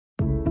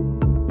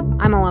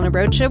I'm Alana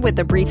Rocha with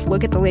a brief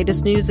look at the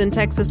latest news in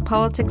Texas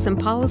politics and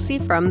policy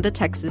from the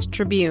Texas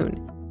Tribune.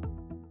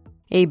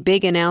 A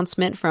big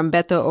announcement from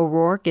Beto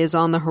O'Rourke is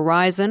on the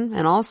horizon,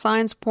 and all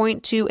signs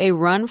point to a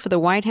run for the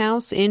White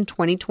House in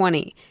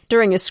 2020.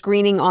 During a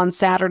screening on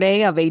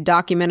Saturday of a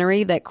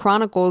documentary that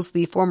chronicles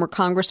the former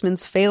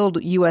congressman's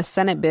failed U.S.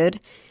 Senate bid,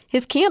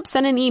 his camp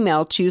sent an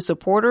email to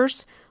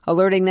supporters,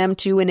 alerting them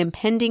to an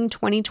impending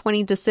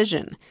 2020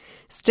 decision.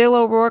 Still,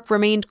 O'Rourke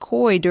remained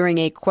coy during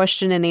a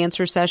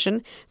question-and-answer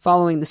session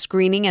following the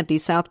screening at the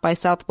South by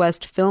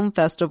Southwest Film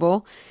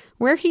Festival,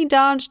 where he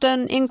dodged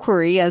an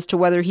inquiry as to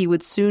whether he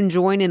would soon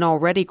join an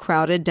already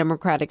crowded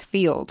Democratic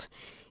field.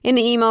 In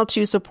the email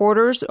to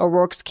supporters,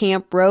 O'Rourke's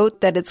camp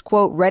wrote that it's,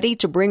 quote, ready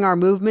to bring our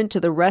movement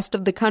to the rest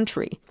of the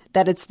country,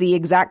 that it's the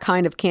exact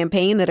kind of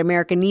campaign that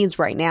America needs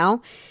right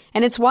now,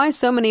 and it's why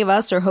so many of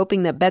us are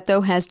hoping that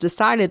Beto has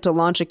decided to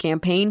launch a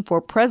campaign for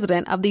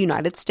President of the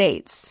United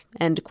States,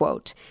 end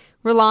quote.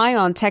 Rely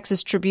on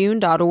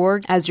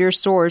TexasTribune.org as your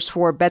source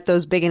for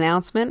Beto's big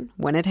announcement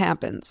when it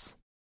happens.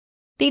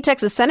 The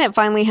Texas Senate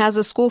finally has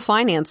a school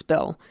finance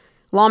bill.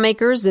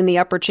 Lawmakers in the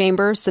upper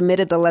chamber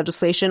submitted the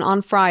legislation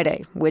on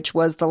Friday, which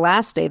was the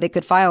last day they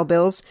could file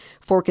bills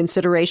for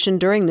consideration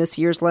during this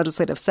year's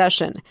legislative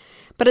session.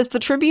 But as the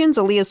Tribune's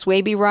Aaliyah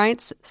Swaby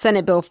writes,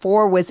 Senate Bill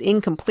 4 was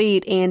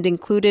incomplete and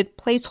included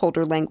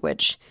placeholder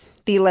language.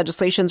 The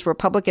legislation's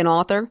Republican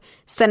author,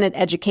 Senate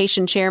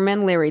Education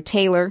Chairman Larry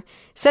Taylor,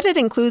 said it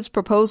includes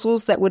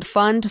proposals that would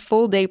fund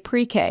full-day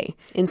pre-K,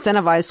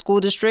 incentivize school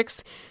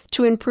districts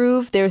to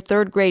improve their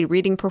third-grade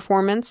reading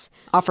performance,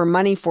 offer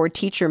money for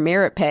teacher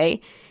merit pay,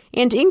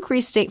 and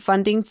increase state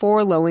funding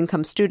for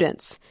low-income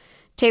students.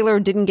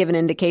 Taylor didn't give an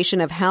indication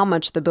of how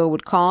much the bill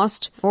would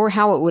cost or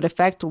how it would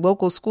affect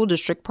local school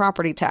district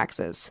property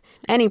taxes.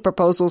 Any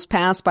proposals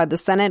passed by the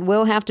Senate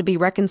will have to be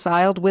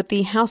reconciled with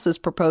the House's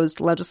proposed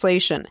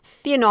legislation.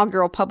 The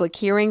inaugural public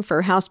hearing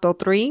for House Bill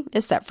 3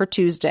 is set for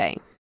Tuesday.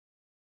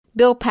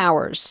 Bill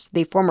Powers,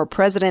 the former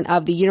president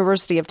of the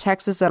University of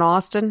Texas at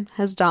Austin,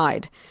 has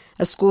died.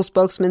 A school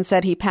spokesman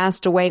said he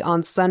passed away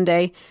on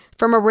Sunday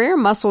from a rare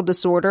muscle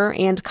disorder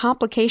and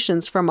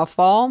complications from a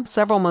fall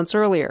several months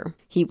earlier.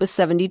 He was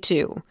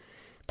 72.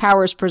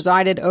 Powers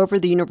presided over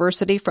the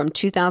university from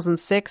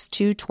 2006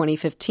 to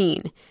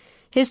 2015.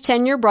 His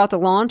tenure brought the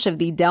launch of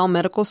the Dell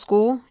Medical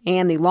School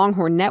and the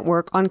Longhorn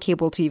Network on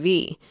cable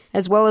TV,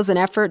 as well as an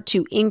effort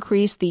to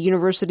increase the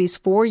university's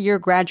four-year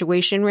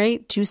graduation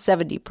rate to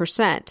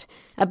 70%,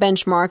 a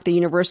benchmark the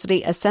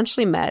university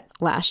essentially met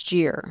last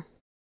year.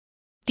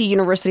 The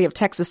University of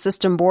Texas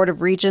System Board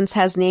of Regents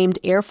has named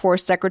Air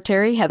Force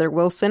Secretary Heather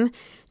Wilson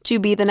to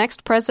be the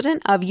next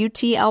president of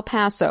UT El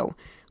Paso.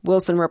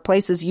 Wilson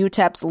replaces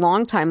UTEP's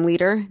longtime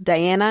leader,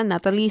 Diana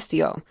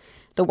Natalicio.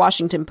 The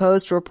Washington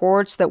Post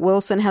reports that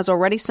Wilson has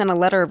already sent a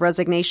letter of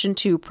resignation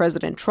to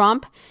President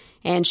Trump,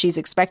 and she's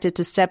expected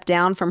to step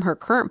down from her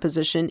current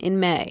position in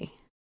May.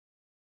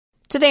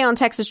 Today on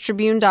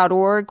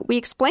TexasTribune.org, we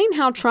explain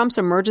how Trump's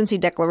emergency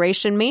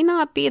declaration may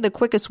not be the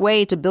quickest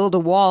way to build a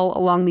wall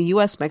along the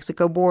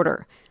U.S.-Mexico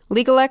border.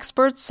 Legal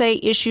experts say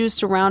issues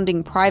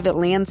surrounding private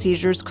land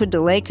seizures could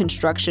delay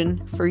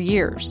construction for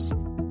years.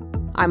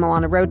 I'm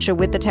Alana Rocha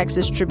with the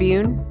Texas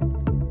Tribune.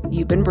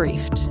 You've been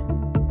briefed.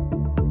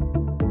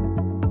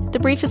 The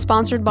brief is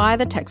sponsored by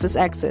the Texas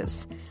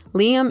Exes.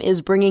 Liam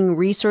is bringing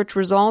research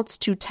results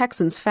to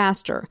Texans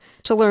faster.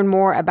 To learn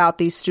more about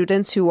these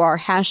students who are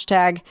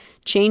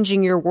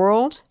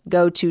 #ChangingYourWorld,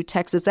 go to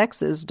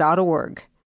TexasExes.org.